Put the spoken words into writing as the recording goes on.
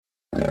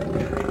Mermaid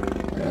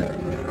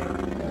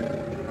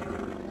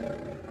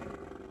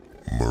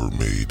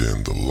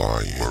and the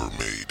Lion.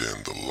 Mermaid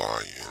and the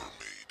Lion.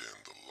 Mermaid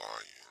and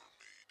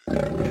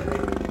the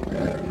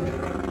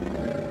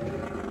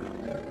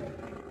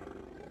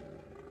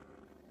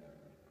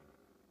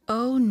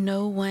Owe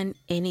no one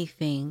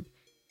anything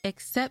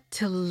except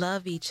to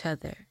love each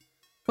other,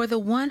 for the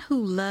one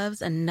who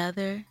loves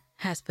another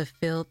has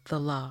fulfilled the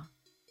law.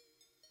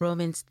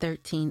 Romans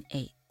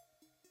 13:8.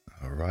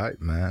 All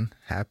right, man.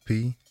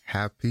 Happy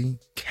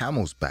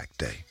Camel's Back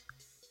Day.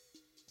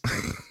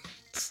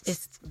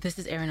 This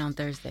is airing on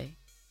Thursday.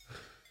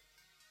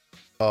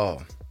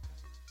 Oh,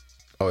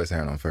 it's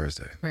airing on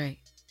Thursday. Right.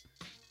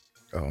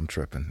 Oh, I'm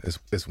tripping.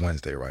 It's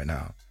Wednesday right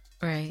now.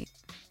 Right.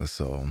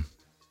 So,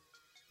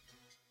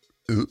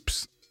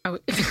 oops. Oh,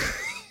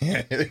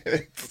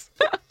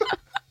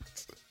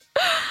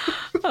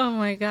 oh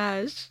my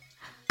gosh.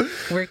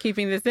 We're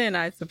keeping this in,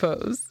 I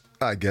suppose.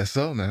 I guess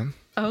so, man.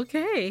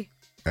 Okay.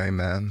 Hey,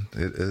 man.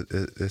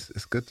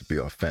 It's good to be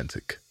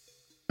authentic.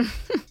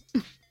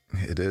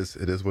 It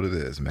is what it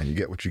is, man. You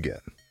get what you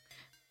get.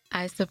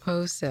 I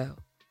suppose so.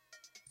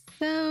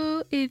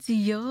 So it's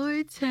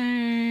your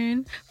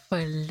turn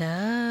for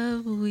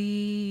Love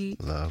Week.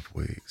 Love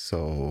Week.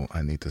 So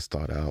I need to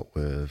start out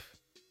with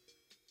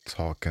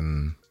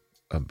talking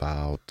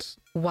about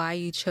why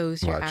you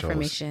chose your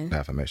affirmation.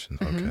 Affirmation.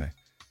 Okay.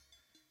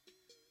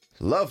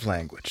 Love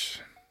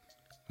language.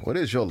 What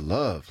is your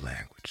love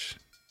language?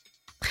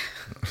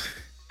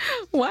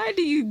 Why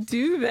do you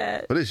do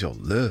that? What is your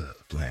love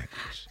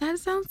language? That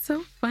sounds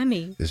so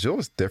funny. Is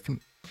yours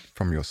different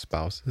from your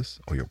spouse's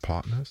or your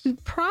partner's?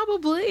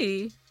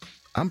 Probably.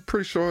 I'm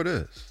pretty sure it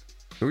is.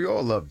 We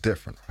all love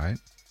different, right?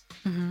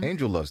 Mm-hmm.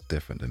 Angel loves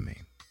different than me.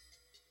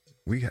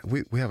 We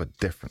have a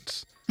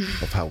difference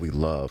of how we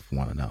love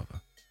one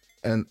another.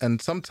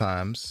 And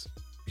sometimes,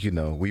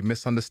 we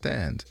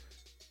misunderstand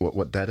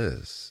what that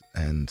is.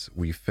 And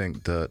we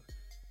think that,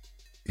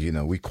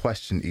 we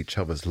question each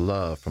other's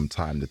love from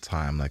time to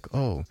time. Like,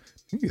 oh,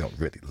 you don't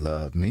really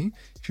love me.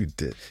 If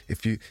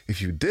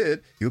you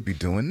did, you'll be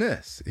doing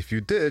this. If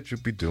you did, you'll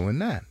be doing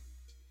that.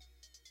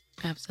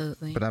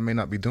 Absolutely. But I may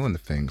not be doing the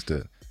things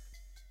that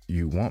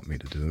you want me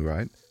to do,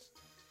 right?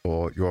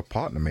 Or your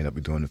partner may not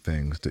be doing the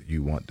things that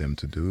you want them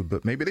to do,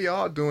 but maybe they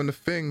are doing the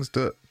things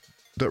that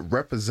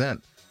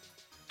represent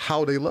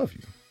how they love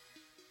you.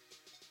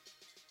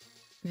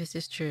 This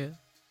is true.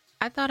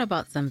 I thought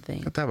about something.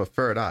 You have to have a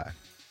third eye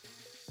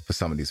for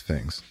some of these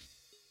things.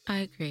 I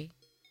agree.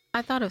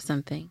 I thought of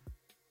something.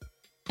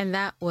 And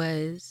that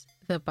was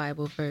the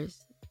Bible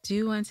verse,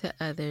 do unto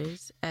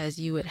others as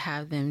you would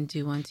have them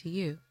do unto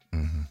you.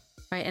 Mm-hmm.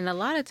 Right? And a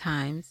lot of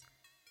times,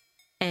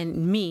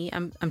 and me,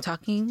 I'm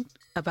talking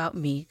about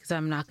me because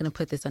I'm not going to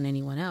put this on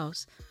anyone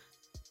else.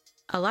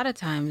 A lot of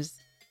times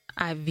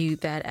I view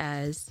that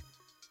as,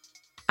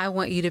 I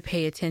want you to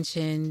pay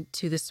attention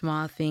to the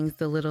small things,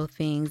 the little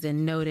things,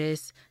 and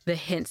notice the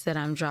hints that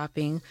I'm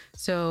dropping.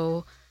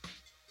 So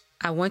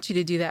I want you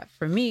to do that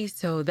for me.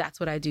 So that's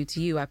what I do to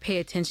you. I pay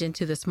attention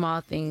to the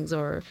small things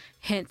or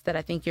hints that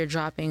I think you're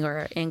dropping,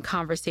 or in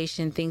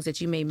conversation, things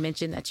that you may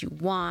mention that you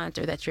want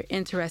or that you're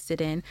interested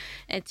in,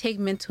 and take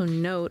mental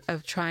note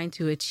of trying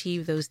to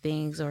achieve those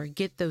things or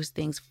get those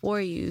things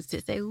for you,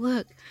 to say,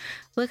 look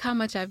how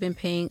much I've been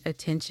paying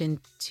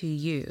attention to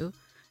you,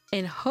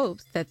 in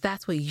hopes that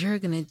that's what you're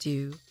going to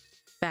do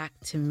back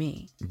to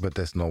me. But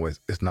it's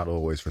not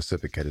always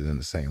reciprocated in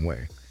the same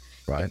way,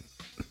 right?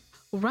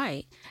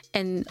 Right.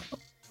 And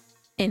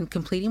in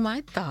completing my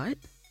thought,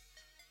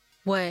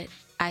 what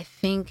I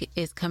think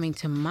is coming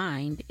to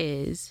mind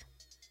is,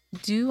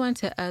 do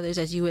unto others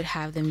as you would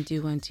have them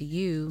do unto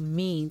you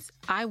means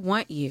I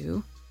want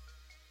you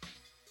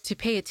to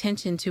pay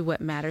attention to what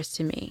matters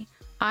to me.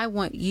 I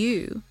want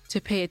you to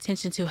pay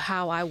attention to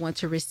how I want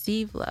to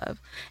receive love.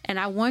 And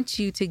I want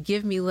you to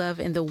give me love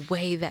in the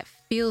way that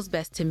feels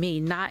best to me,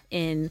 not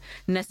in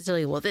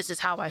necessarily, well, this is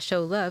how I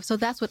show love, so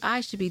that's what I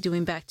should be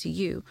doing back to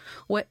you.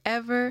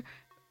 Whatever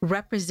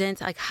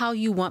represents like how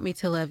you want me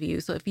to love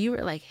you. So if you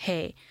were like,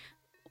 hey,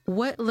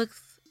 what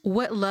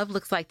love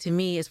looks like to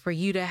me is for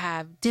you to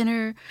have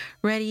dinner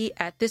ready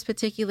at this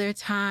particular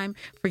time,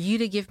 for you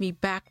to give me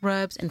back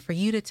rubs, and for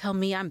you to tell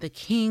me I'm the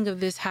king of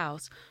this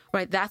house,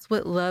 right? That's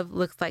what love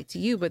looks like to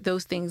you, but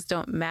those things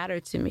don't matter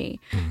to me.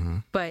 Mm-hmm.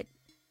 But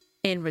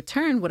in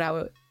return, what I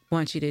would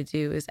want you to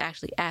do is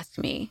actually ask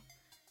me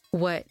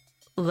what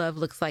love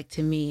looks like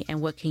to me, and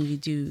what can you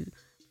do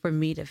for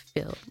me to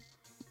feel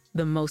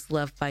the most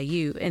loved by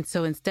you. And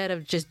so instead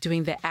of just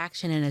doing the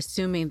action and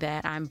assuming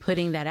that I'm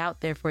putting that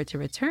out there for it to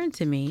return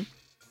to me,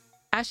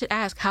 I should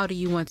ask, how do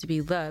you want to be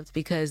loved?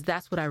 Because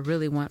that's what I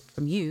really want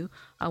from you.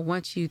 I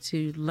want you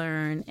to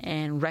learn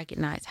and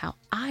recognize how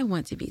I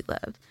want to be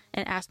loved,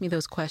 and ask me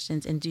those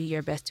questions and do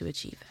your best to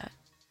achieve that.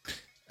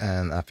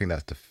 And I think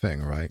that's the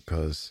thing, right?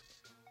 Because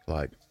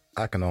like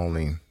I can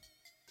only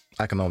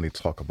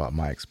talk about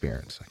my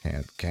experience.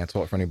 I can't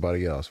talk for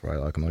anybody else, right?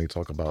 I can only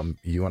talk about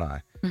you and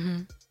I.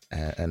 Mm-hmm.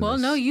 And Well,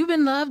 no, you've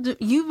been loved.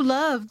 You've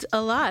loved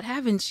a lot,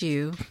 haven't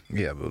you?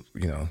 yeah, but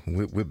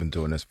we've been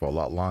doing this for a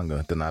lot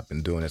longer than I've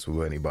been doing this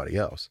with anybody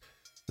else.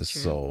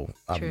 So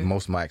True.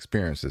 most of my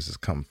experiences has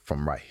come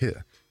from right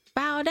here.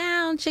 Bow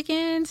down,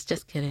 chickens.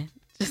 Just kidding.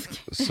 Just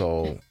kidding.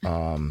 So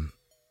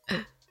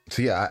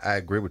so yeah, I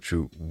agree with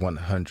you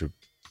 100%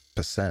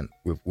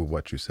 with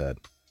what you said.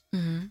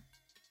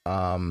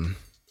 Mm-hmm.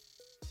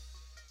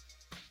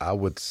 I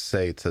would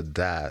say to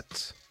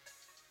that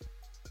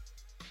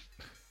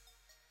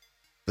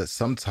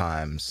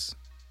sometimes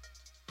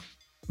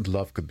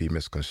love could be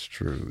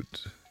misconstrued.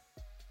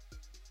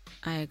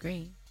 I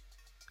agree.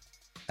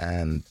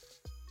 And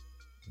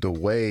the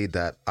way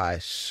that I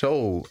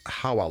show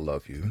how I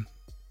love you,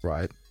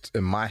 right?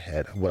 In my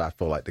head, what I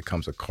feel like that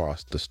comes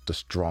across the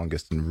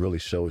strongest and really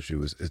shows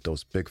you is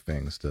those big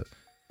things that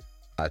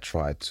I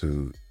try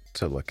to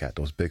look at,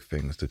 those big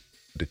things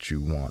that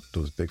you want,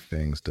 those big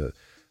things that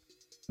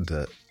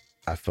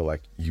I feel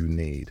like you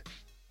need.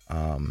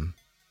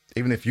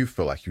 Even if you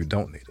feel like you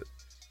don't need it,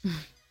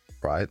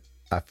 right?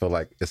 I feel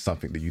like it's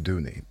something that you do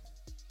need.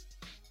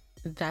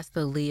 That's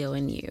the Leo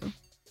in you,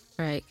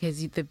 right?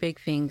 Because the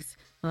big things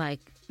like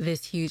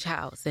this huge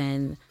house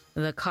and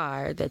the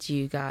car that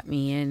you got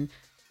me and,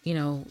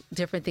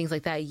 different things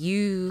like that.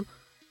 You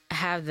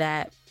have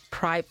that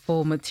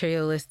prideful,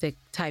 materialistic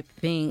type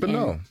thing. But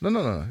no.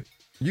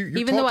 You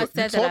even though I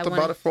said that I talked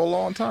about it for a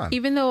long time.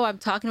 Even though I'm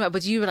talking about,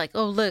 but you were like,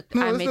 oh, look,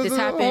 I made this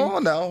happen. Hold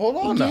on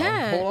now.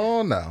 Yeah.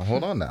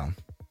 Hold on now.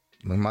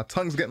 My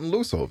tongue's getting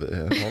loose over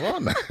here. Hold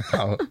on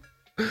now.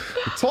 We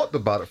talked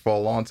about it for a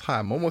long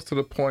time, almost to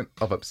the point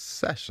of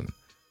obsession.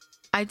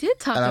 I did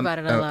talk about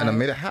it a lot. And I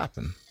made it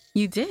happen.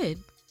 You did.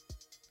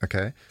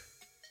 Okay.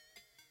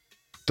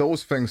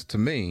 Those things to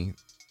me,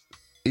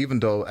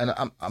 even though, and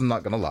I'm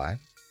not going to lie,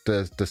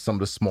 there's some of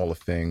the smaller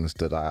things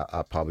that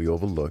I probably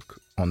overlook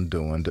on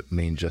doing that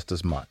mean just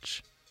as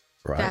much.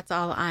 Right? That's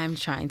all I'm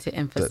trying to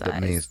emphasize.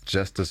 That means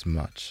just as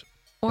much.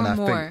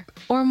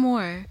 Or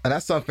more. And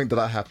that's something that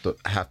I have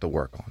to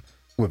work on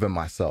within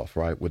myself,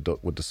 right? With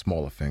the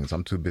smaller things.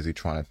 I'm too busy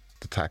trying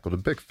to tackle the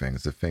big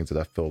things, the things that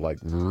I feel like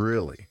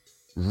really,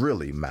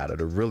 really matter,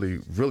 to really,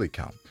 really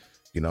count.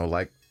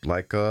 Like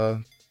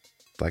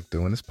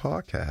doing this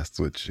podcast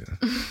with you.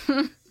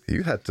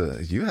 you had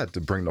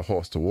to bring the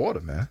horse to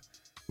water, man,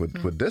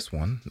 with this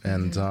one.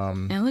 And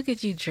and look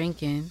at you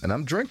drinking. And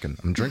I'm drinking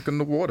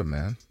the water,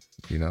 man.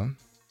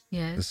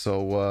 Yes.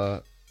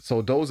 So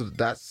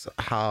that's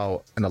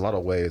how, in a lot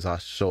of ways, I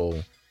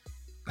show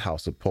how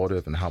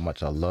supportive and how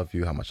much I love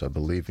you, how much I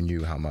believe in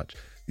you, how much,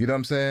 you know what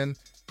I'm saying?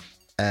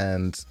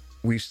 And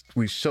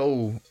we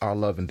show our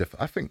love in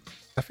different,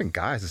 I think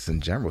guys just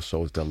in general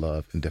shows their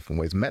love in different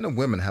ways. Men and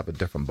women have a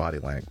different body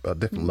language, a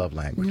different love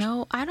language.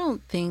 No, I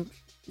don't think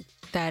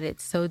that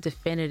it's so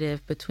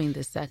definitive between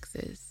the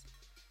sexes.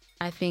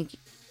 I think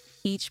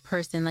each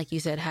person, like you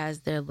said,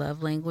 has their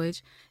love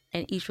language,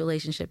 and each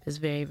relationship is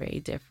very, very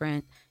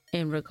different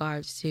in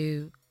regards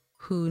to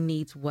who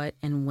needs what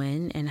and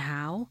when and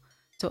how.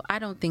 So I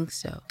don't think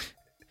so.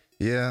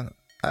 Yeah,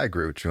 I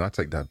agree with you. I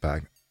take that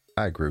back.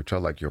 I agree with you.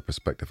 I like your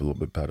perspective a little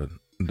bit better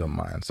than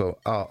mine. So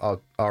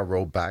I'll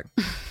roll back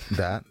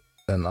that,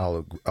 and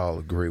I'll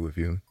agree with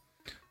you.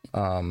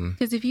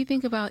 Because if you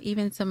think about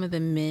even some of the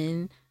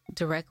men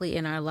directly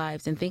in our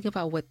lives and think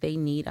about what they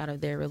need out of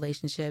their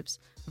relationships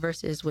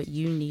versus what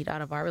you need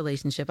out of our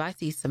relationship, I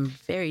see some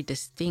very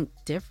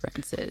distinct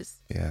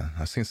differences. Yeah,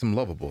 I've seen some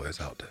lover boys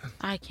out there.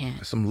 I can't.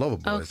 There's some lover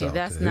boys out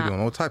there. They're doing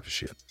all type of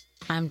shit.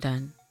 I'm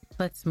done.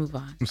 Let's move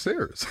on. I'm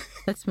serious.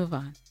 Let's move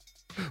on.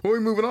 What are we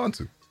moving on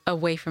to?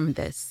 Away from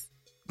this.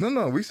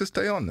 No, we should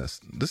stay on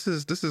this. This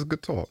is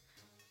good talk.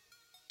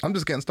 I'm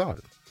just getting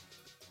started.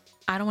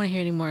 I don't want to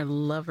hear any more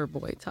lover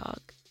boy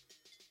talk.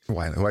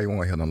 Why you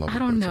want to hear no lover boy talk? I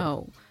don't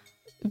know.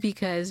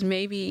 Because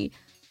maybe,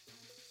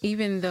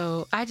 even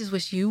though I just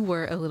wish you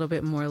were a little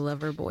bit more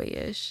lover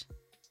boyish.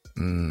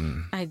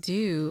 I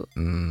do.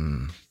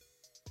 And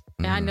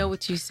I know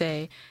what you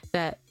say,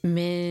 that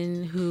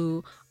men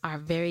who are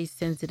very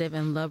sensitive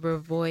and lover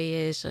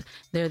boyish,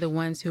 they're the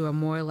ones who are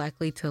more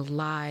likely to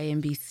lie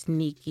and be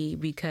sneaky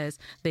because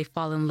they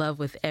fall in love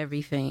with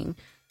everything.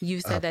 You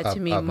said that to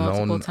me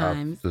multiple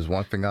times. There's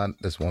one thing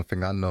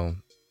I know,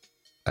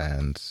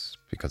 and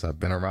because I've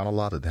been around a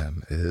lot of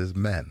them, is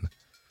men.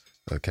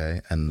 Okay,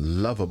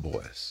 and lover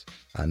boys.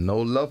 I know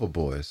lover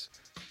boys,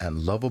 and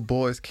lover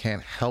boys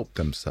can't help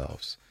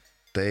themselves.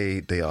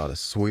 They are the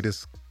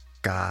sweetest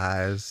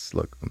guys.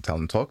 Look, I'm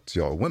telling them, talk to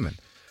y'all women.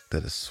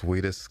 They're the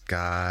sweetest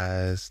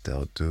guys.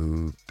 They'll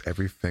do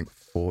everything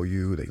for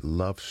you. They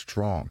love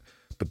strong,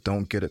 but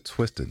don't get it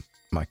twisted.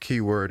 My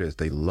key word is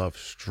they love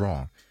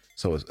strong.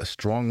 So as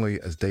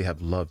strongly as they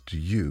have loved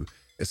you,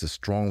 it's as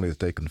strongly as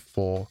they can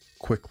fall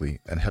quickly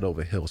and head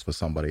over heels for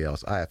somebody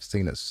else. I have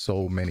seen it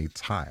so many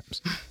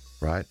times.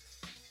 Right?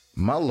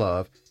 My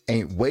love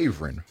ain't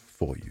wavering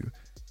for you.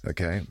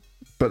 Okay?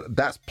 But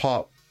that's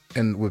part,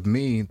 and with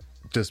me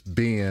just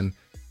being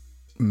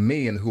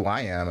me and who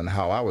I am and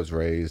how I was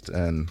raised,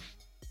 and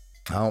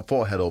I don't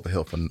fall head over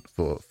heel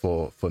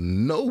for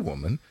no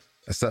woman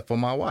except for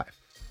my wife.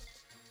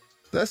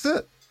 That's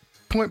it.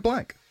 Point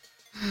blank.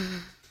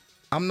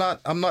 I'm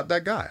not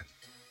that guy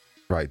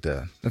right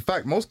there. In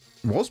fact, most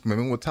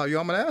women will tell you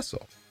I'm an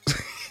asshole.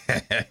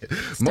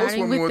 Most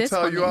women will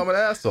tell you I'm an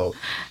asshole.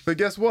 But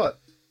guess what?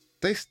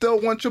 They still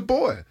want your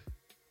boy.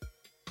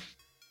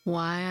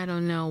 Why? I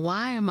don't know.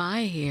 Why am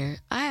I here?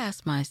 I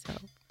ask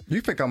myself. You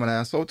think I'm an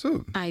asshole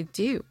too. I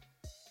do.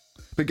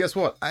 But guess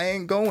what? I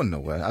ain't going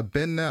nowhere. I've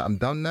been there. I'm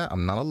done that.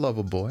 I'm not a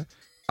lover boy.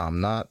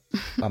 I'm not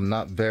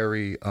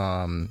very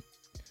I'm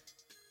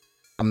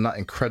not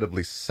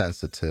incredibly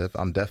sensitive.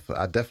 I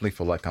definitely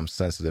feel like I'm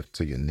sensitive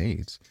to your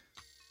needs.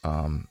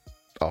 Oh,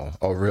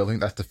 really?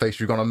 That's the face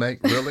you're gonna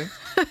make? Really?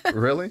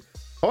 Really?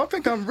 Oh, I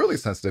think I'm really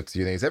sensitive to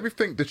your needs.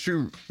 Everything that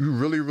you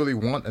really, really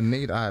want and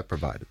need, I have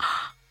provided.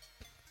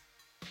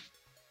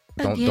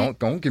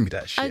 Don't give me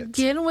that shit.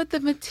 Again with the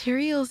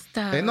material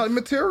stuff. Ain't not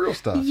material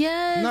stuff.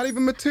 Yes. Not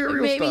even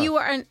material stuff. Baby, you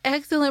are an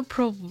excellent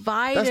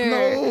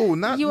provider.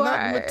 Not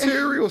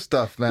material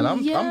stuff, man.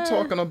 I'm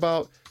talking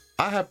about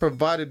I have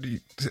provided you.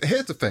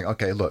 Here's the thing.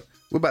 Okay, look,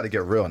 we're about to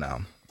get real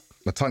now.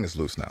 My tongue is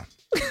loose now.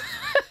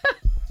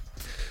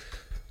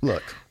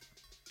 Look,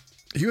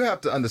 you have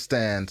to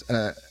understand.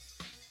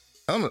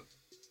 I'm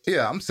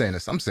saying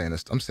this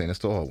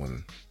to all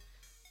women.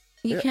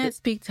 You can't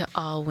speak to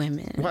all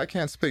women. Why I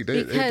can't speak?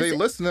 They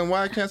listening.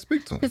 Why I can't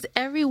speak to them? Because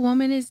every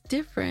woman is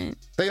different.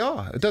 They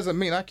are. It doesn't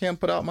mean I can't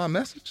put out my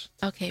message.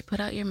 Okay, put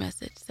out your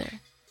message, sir.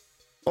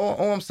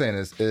 All I'm saying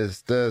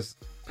is there's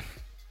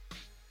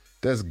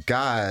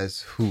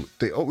guys who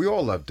we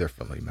all love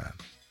differently, man.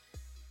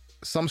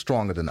 Some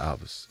stronger than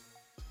others,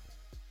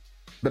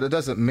 but it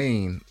doesn't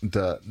mean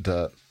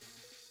that.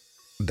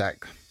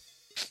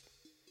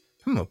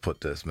 I'm gonna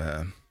put this,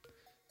 man.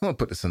 I'm gonna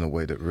put this in a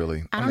way that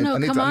really. I don't know.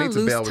 Come on,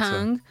 loose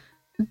tongue.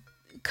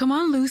 Come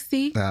on,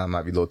 Lucy. Nah,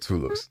 might be a little too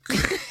loose.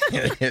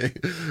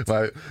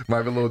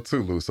 might be a little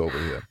too loose over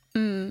here.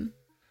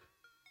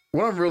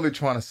 What I'm really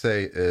trying to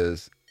say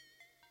is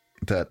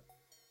that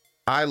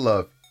I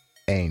love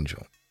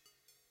Angel.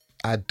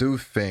 I do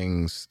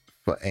things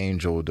for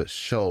Angel that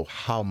show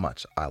how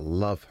much I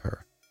love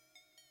her.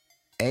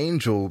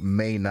 Angel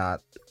may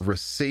not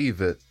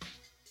receive it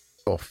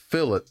or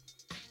feel it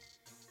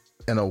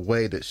in a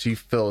way that she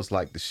feels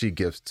like that she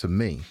gives to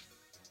me.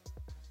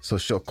 So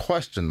she'll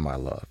question my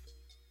love.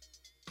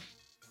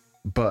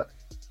 But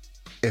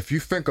if you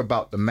think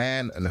about the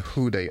man and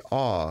who they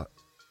are,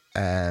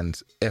 and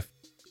if,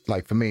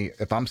 like for me,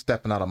 if I'm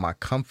stepping out of my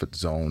comfort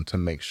zone to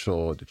make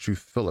sure that you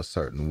feel a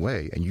certain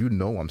way, and you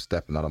know I'm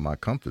stepping out of my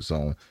comfort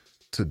zone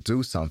to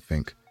do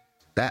something,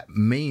 that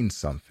means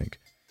something.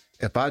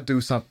 If I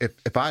do something,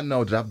 if I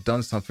know that I've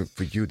done something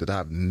for you that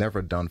I've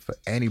never done for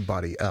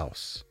anybody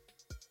else,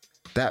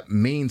 that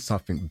means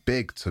something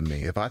big to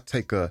me. If I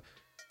take I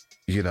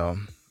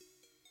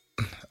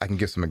can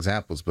give some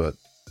examples, but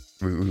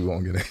we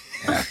won't get it.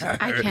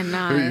 I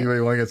cannot.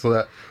 We won't get to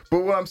that.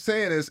 But what I'm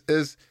saying is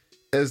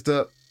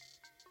that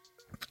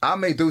I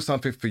may do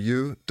something for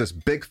you that's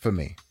big for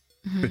me,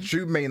 but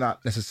you may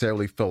not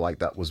necessarily feel like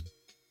that was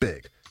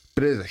big,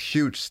 but it is a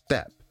huge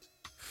step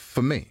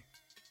for me,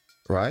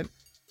 right?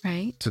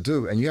 Right. To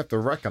do, and you have to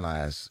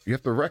recognize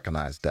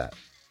that.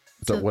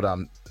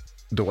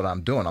 What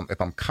I'm doing, if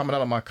I'm coming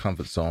out of my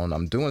comfort zone,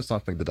 I'm doing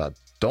something that I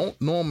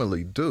don't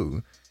normally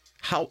do.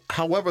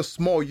 However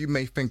small you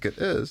may think it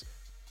is,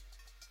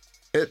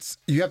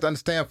 you have to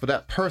understand, for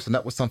that person,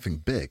 that was something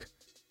big.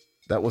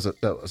 That was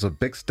a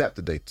big step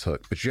that they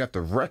took. But you have to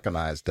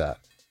recognize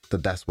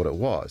that's what it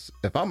was.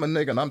 If I'm a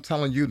nigga and I'm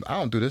telling you I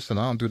don't do this and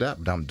I don't do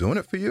that, but I'm doing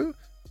it for you,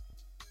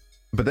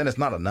 but then it's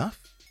not enough.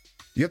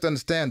 You have to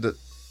understand that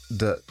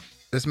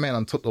this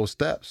man took those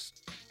steps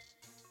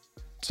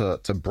to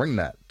bring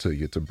that to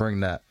you, to bring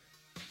that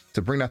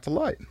to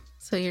light.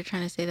 So you're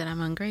trying to say that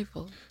I'm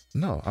ungrateful?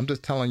 No, I'm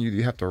just telling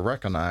you have to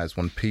recognize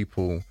when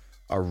people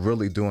are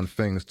really doing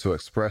things to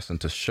express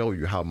and to show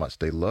you how much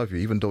they love you,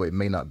 even though it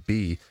may not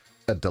be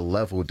at the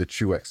level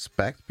that you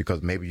expect,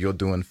 because maybe you're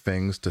doing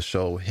things to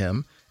show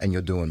him and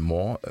you're doing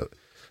more.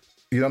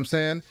 You know what I'm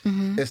saying?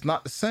 Mm-hmm. It's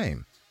not the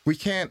same. We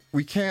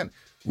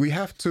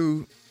have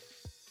to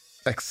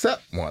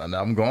accept one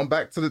another. I'm going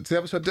back to the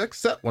episode, to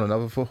accept one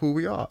another for who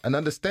we are and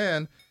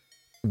understand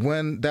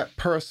when that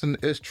person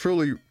is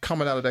truly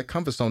coming out of that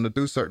comfort zone to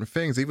do certain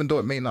things, even though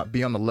it may not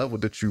be on the level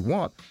that you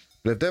want.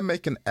 But if they're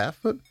making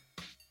effort,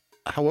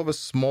 however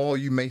small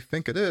you may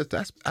think it is,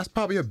 that's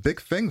probably a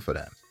big thing for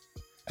them.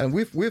 And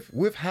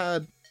we've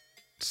had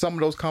some of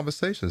those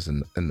conversations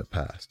in the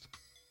past.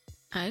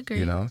 I agree.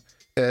 You know,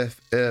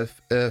 if let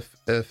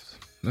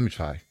me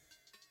try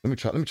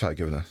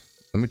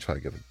to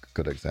give a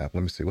good example.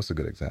 Let me see. What's a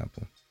good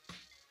example?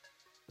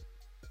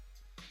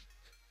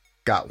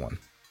 Got one.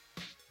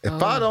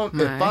 If I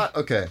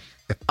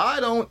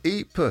don't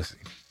eat pussy.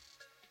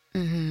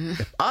 Mm-hmm.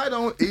 If I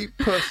don't eat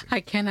pussy. I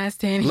cannot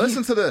stand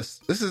Listen to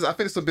this. I think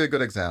this will be a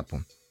good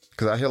example,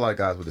 because I hear a lot of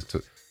guys with this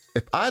too.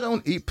 If I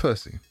don't eat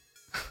pussy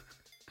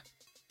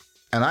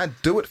and I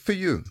do it for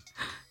you,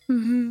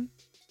 mm-hmm,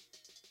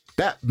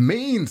 that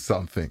means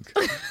something.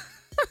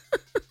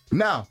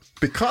 Now,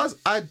 because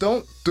I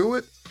don't do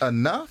it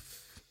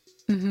enough,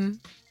 Mm-hmm.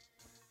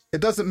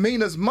 It doesn't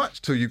mean as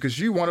much to you because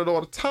you want it all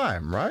the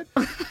time, right?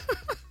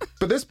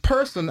 But this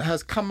person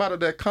has come out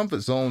of their comfort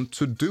zone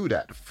to do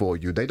that for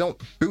you. They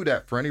don't do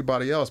that for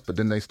anybody else, but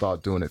then they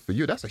start doing it for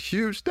you. That's a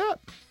huge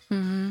step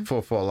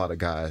for a lot of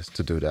guys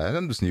to do that. And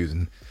I'm just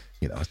using,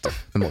 it's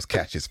the most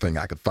catchiest thing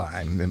I could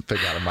find and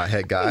figure out in my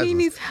head, guys. He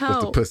needs help.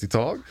 With the pussy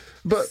talk.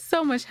 But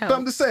so much help. But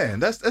I'm just saying,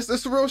 that's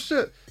the real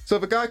shit. So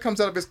if a guy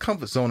comes out of his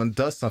comfort zone and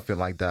does something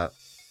like that,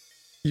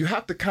 you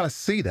have to kind of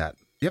see that.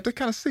 You have to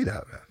kind of see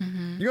that, man.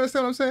 Mm-hmm. You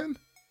understand what I'm saying?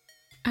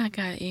 I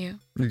got you.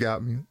 You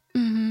got me?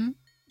 Mm-hmm.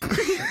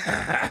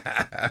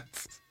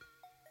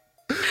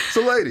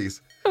 So,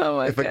 ladies,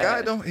 if a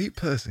guy don't eat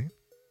pussy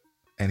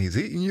and he's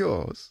eating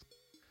yours,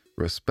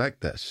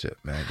 respect that shit,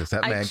 man. Because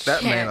that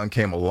man done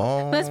came a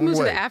long way. Let's move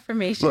to the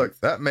affirmations. Look,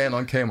 that man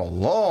done came a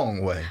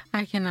long way.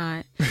 I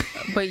cannot.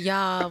 But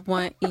y'all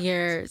want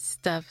your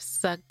stuff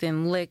sucked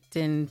and licked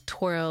and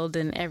twirled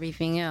and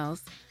everything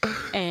else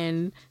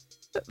and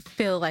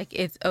feel like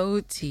it's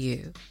owed to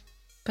you.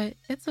 But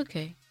it's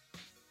okay.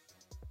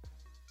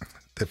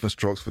 Different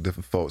strokes for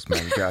different folks,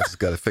 man. You guys just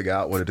got to figure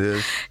out what it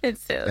is and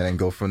then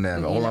go from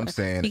there. All I'm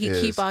saying is... You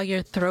can keep all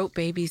your throat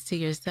babies to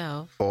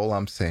yourself. All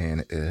I'm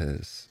saying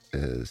is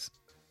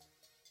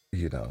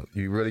you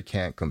really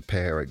can't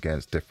compare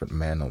against different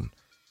men. And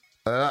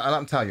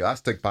I'm telling you, I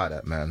stick by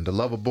that, man. The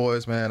lover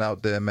boys, man,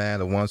 out there, man,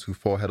 the ones who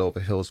fall head over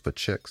heels for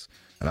chicks,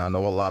 and I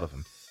know a lot of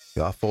them.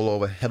 Y'all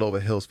fall head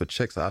over heels for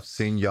chicks. I've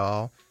seen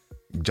y'all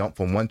jump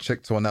from one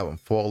chick to another and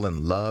fall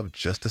in love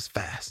just as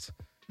fast.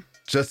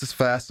 Just as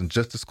fast and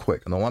just as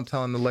quick. And all I'm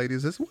telling the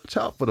ladies is watch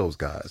out for those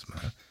guys,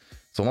 man.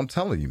 So I'm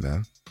telling you,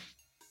 man.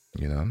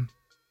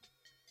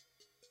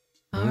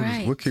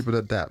 We'll keep it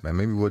at that, man.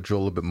 Maybe we'll drill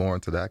a little bit more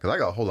into that because I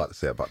got a whole lot to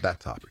say about that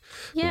topic.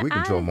 Yeah, but we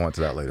can drill more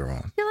into that later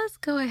on. Yeah, let's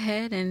go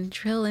ahead and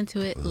drill into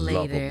it later.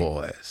 Lover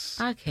boys.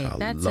 Okay,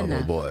 that's lover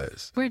enough.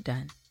 Boys. We're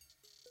done.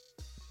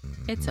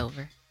 Mm-hmm. It's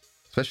over.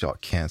 Especially all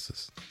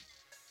cancers.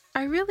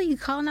 Are you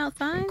calling out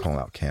signs? I'm calling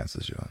out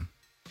cancers, yo.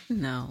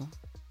 No.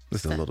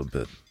 Just a little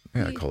bit.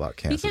 You gotta call out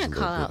cancers. You can't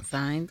call out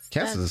signs.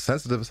 Cancers are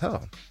sensitive as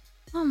hell.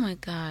 Oh my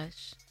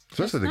gosh.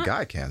 Especially the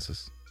guy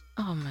cancers.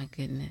 Oh my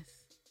goodness.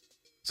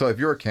 So if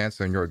you're a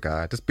Cancer and you're a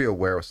guy, just be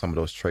aware of some of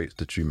those traits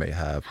that you may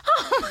have.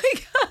 Oh my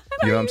God.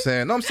 You know what I'm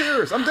saying? No, I'm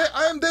serious. I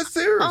am dead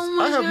serious. Oh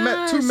my I have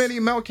met too gosh. many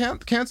male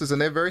cancers,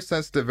 and they're very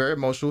sensitive, very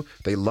emotional.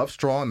 They love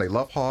strong, they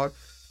love hard.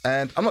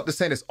 And I'm not just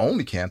saying it's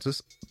only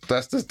cancers.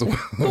 That's just the one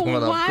I'm calling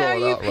out right now. Why are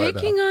you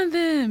picking on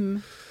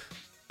them?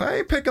 I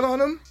ain't picking on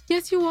them.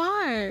 Yes, you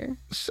are.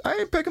 I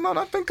ain't picking on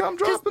them. I think I'm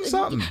dropping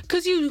something.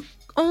 Because you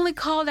only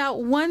called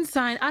out one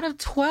sign out of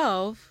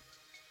 12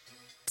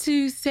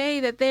 to say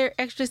that they're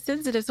extra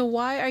sensitive. So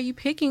why are you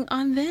picking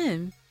on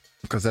them?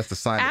 Because that's the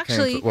sign Actually,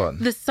 that came to what?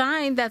 The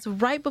sign that's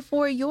right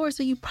before yours.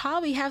 So you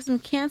probably have some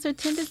Cancer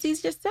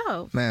tendencies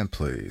yourself. Man,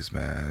 please,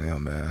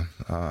 man.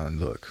 Man.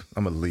 Look,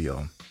 I'm a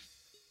Leo.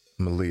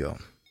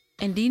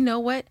 And do you know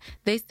what?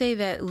 They say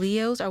that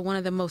Leos are one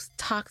of the most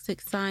toxic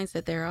signs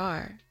that there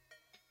are.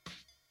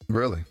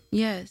 Really?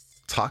 Yes.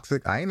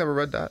 Toxic? I ain't never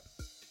read that.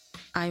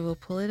 I will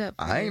pull it up.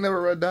 I ain't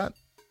never read that.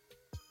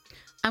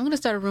 I'm going to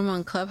start a room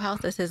on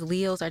Clubhouse that says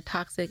Leos are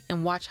toxic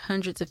and watch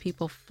hundreds of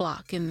people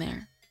flock in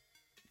there.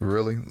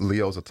 Really?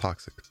 Leos are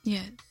toxic?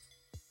 Yes.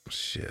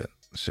 Shit.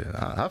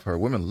 I've heard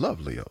women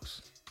love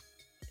Leos.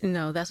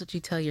 No, that's what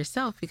you tell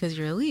yourself because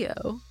you're a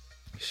Leo.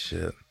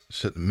 Shit.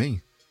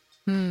 Me.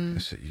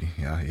 Shit,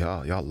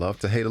 y'all love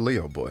to hate a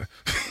Leo boy.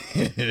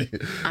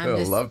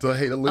 Y'all love to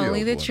hate a Leo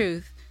only the boy.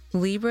 truth.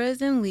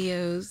 Libras and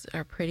Leos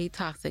are pretty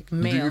toxic.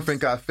 Males. Do you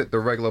think I fit the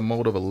regular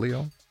mold of a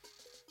Leo?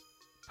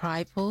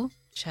 Prideful,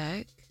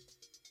 check.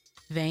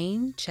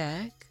 Vain,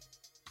 check.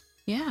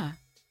 Yeah.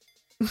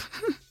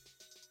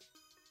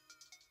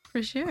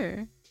 For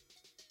sure.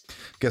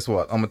 Guess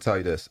what? I'm gonna tell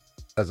you this.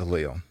 As a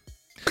Leo,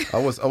 I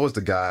was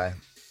the guy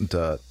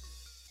that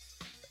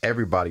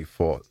everybody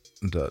thought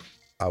that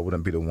I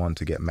wouldn't be the one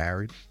to get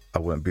married. I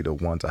wouldn't be the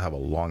one to have a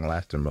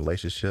long-lasting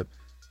relationship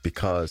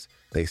because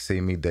they see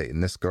me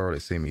dating this girl, they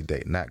see me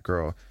dating that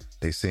girl,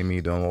 they see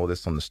me doing all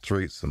this on the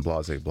streets and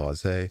blase.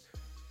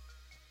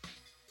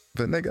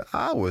 But nigga,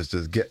 I was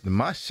just getting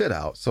my shit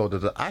out so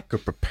that I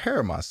could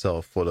prepare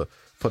myself for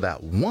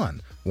that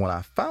one when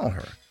I found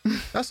her.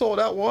 That's all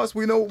that was.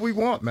 We know what we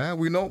want, man.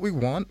 We know what we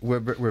want.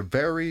 We're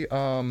very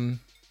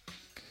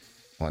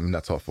well, I'm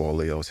not talking for all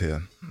Leos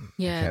here.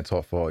 Yeah. I can't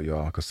talk for all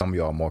y'all because some of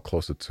y'all are more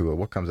closer to it.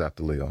 What comes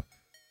after Leo?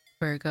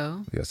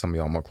 Virgo. Yeah, some of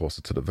y'all are more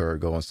closer to the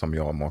Virgo and some of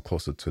y'all are more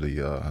closer to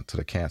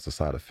the Cancer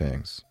side of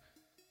things.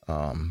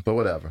 But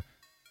whatever.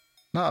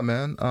 Nah,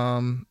 man.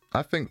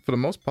 I think for the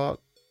most part,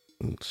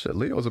 shit,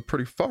 Leos are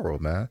pretty thorough,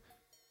 man.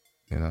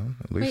 You know,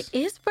 at least.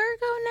 Wait, is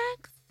Virgo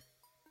next?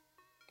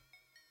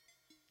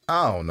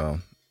 I don't know.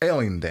 It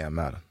don't even damn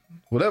matter.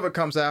 Whatever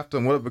comes after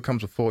and whatever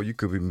comes before, you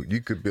could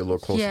be a little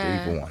closer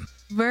to either one.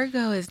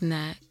 Virgo is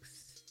next.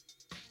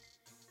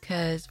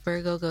 Because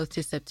Virgo goes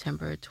to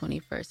September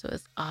 21st. So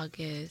it's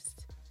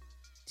August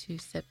to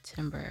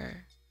September.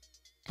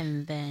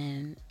 And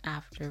then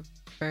after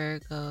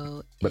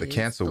Virgo, But the is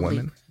Cancer Libra.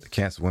 women, the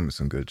Cancer women,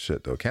 some good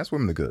shit though. Cancer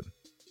women are good.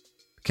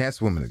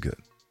 Cancer women are good.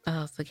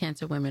 Oh, so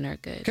Cancer women are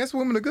good. Cancer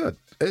women are good.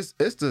 It's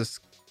just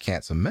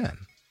Cancer men.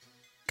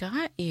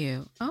 Got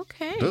you.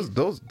 Okay.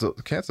 The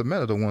Cancer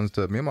men are the ones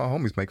that me and my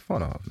homies make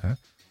fun of, man.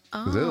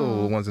 Because they're the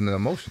Oh. ones in their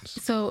emotions.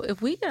 So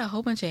if we get a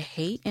whole bunch of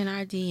hate in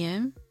our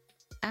DM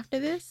after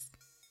this,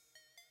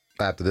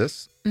 After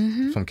this,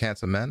 from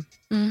Cancer men,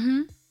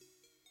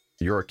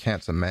 you're a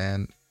Cancer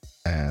man,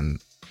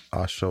 and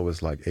our show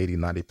is like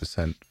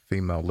 80-90%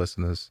 female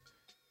listeners,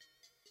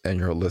 and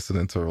you're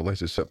listening to a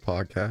relationship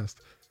podcast.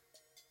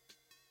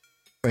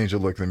 Angel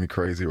looking at me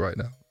crazy right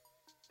now.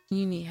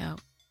 you need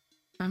help.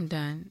 I'm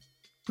done.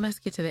 Let's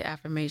get to the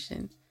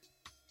affirmation.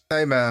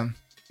 Hey man,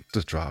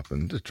 just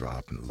dropping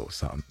a little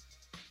something.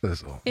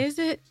 That's all. Is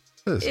it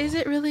That's is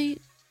all. it really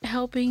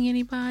helping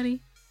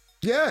anybody?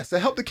 Yes, it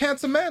helped the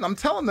Cancer men. I'm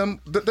telling them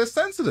that they're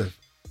sensitive.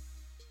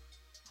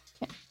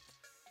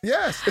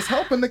 Yes, it's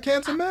helping the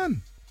Cancer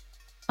men.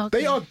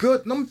 Okay. They are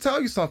good. Let me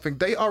tell you something.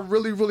 They are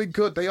really, really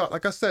good. They are,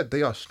 like I said,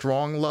 they are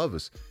strong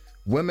lovers.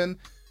 Women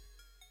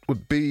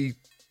would be,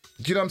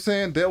 you know what I'm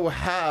saying? They will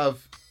have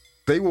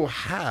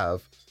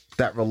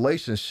that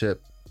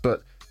relationship,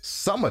 but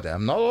some of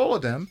them, not all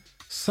of them,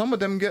 some of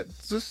them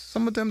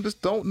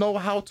just don't know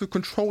how to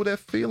control their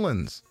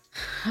feelings.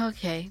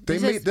 Okay.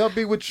 They'll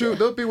be with you.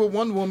 They'll be with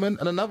one woman,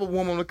 and another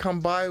woman will come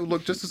by who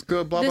look just as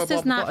good. Blah blah This blah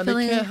is blah, not blah, and they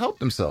feeling- can't help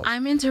themselves.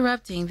 I'm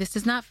interrupting. This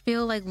does not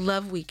feel like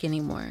Love Week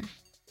anymore.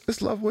 It's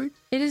Love Week.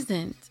 It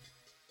isn't.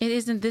 It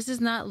isn't. This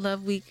is not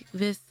Love Week.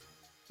 This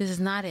is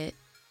not it.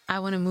 I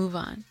want to move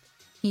on.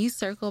 Can you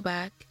circle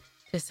back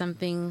to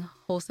something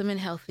wholesome and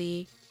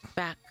healthy,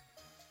 back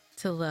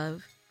to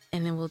love,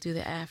 and then we'll do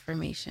the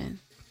affirmation.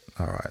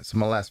 All right. So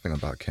my last thing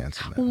about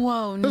Cancer, man.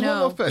 Whoa, There's no.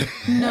 one more thing.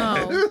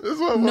 No. There's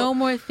one more. No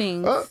more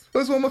things.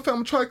 There's one more thing. I'm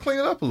gonna try to clean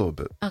it up a little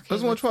bit. Okay,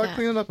 Just want what's to try to that?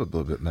 clean it up a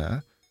little bit,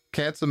 man.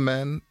 Cancer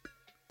men,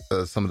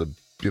 some of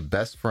your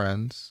best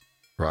friends,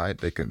 right?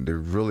 They're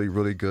really,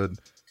 really good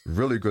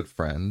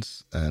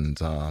friends, and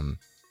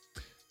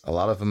a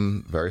lot of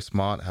them very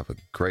smart, have a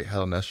great head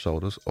on their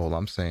shoulders. All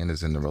I'm saying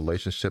is, in the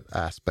relationship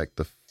aspect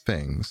of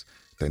things,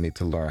 they need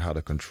to learn how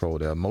to control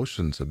their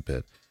emotions a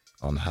bit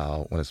on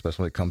how,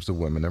 especially when it comes to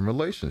women and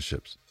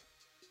relationships.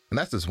 And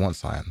that's just one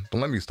sign. Don't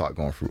let me start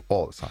going through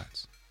all the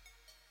signs.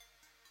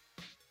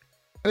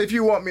 And if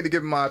you want me to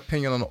give my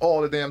opinion on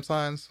all the damn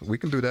signs, we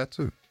can do that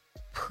too.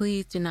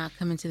 Please do not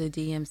come into the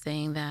DM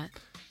saying that.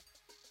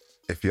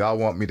 If y'all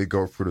want me to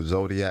go through the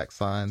zodiac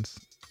signs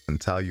and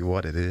tell you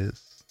what it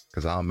is,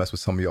 because I'll mess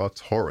with some of y'all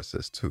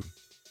Tauruses too.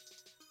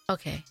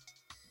 Okay,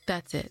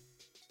 that's it.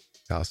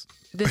 Y'all,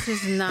 This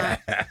is not.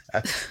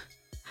 Yo,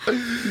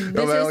 This man,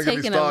 don't is get me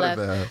taking a started, left.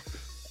 man.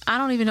 I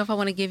don't even know if I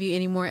want to give you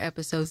any more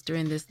episodes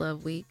during this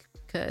Love Week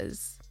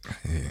because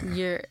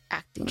you're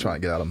acting Trying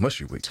to get out of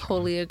mushy week.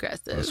 totally Let's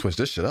aggressive. switch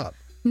this shit up.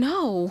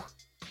 No,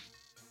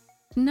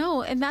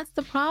 and that's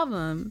the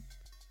problem.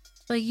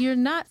 Like, you're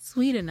not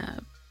sweet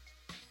enough.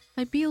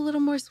 Like, be a little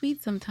more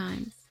sweet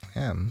sometimes.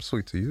 Yeah, I'm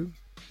sweet to you.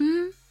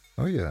 Hmm?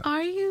 Oh yeah.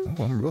 Are you?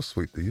 Oh, I'm real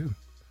sweet to you.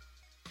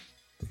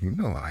 You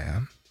know I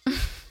am.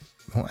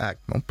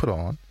 Don't put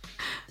on.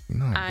 You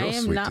know I'm I real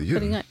am sweet not to you.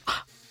 putting on.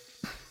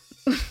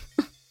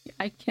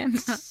 I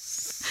cannot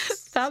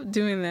stop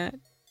doing that.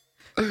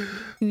 You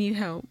need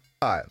help.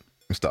 All right,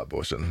 let's stop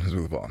bullshitting. Let's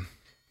move on.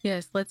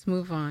 Yes, let's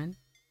move on.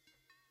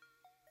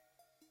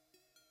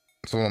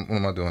 So what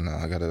am I doing now?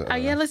 I gotta.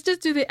 Yeah, let's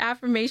just do the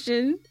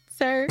affirmation,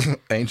 sir.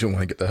 Angel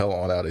want to get the hell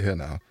on out of here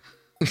now.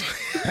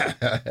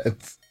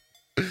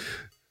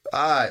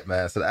 All right,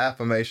 man. So the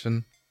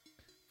affirmation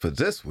for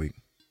this week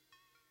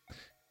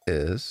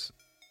is,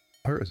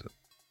 where is it?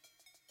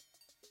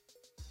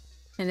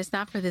 And it's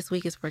not for this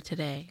week, it's for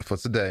today. For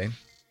today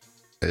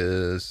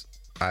is,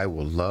 I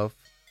will love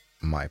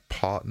my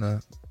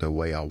partner the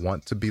way I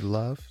want to be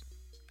loved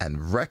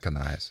and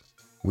recognize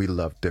we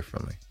love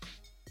differently.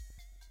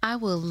 I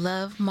will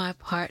love my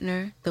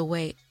partner the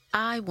way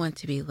I want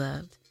to be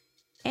loved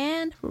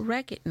and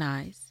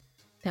recognize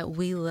that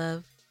we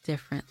love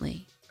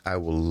differently. I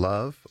will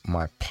love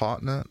my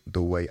partner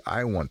the way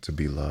I want to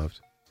be loved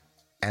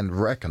and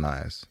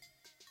recognize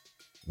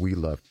we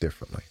love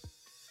differently.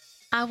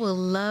 I will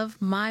love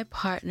my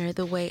partner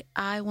the way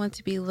I want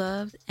to be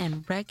loved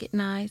and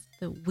recognize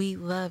that we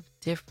love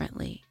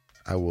differently.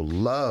 I will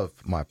love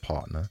my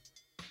partner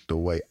the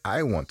way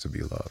I want to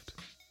be loved,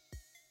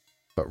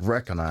 but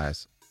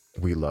recognize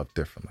we love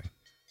differently.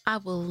 I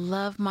will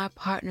love my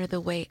partner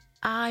the way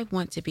I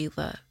want to be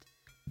loved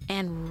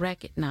and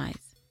recognize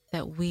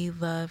that we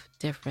love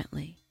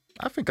differently.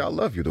 I think I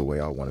love you the way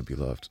I want to be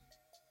loved,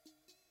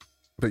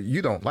 but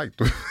you don't like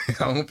the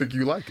I don't think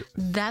you like it.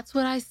 That's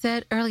what I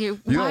said earlier.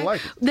 You don't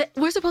like it.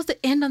 We're supposed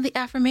to end on the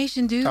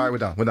affirmation, dude. All right, we're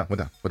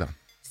done.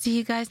 See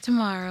you guys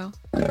tomorrow.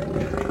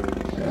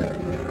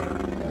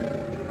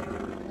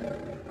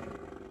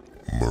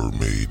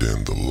 Mermaid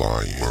and the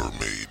Lion.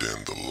 Mermaid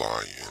and the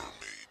Lion.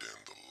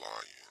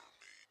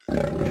 Mermaid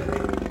and the Lion.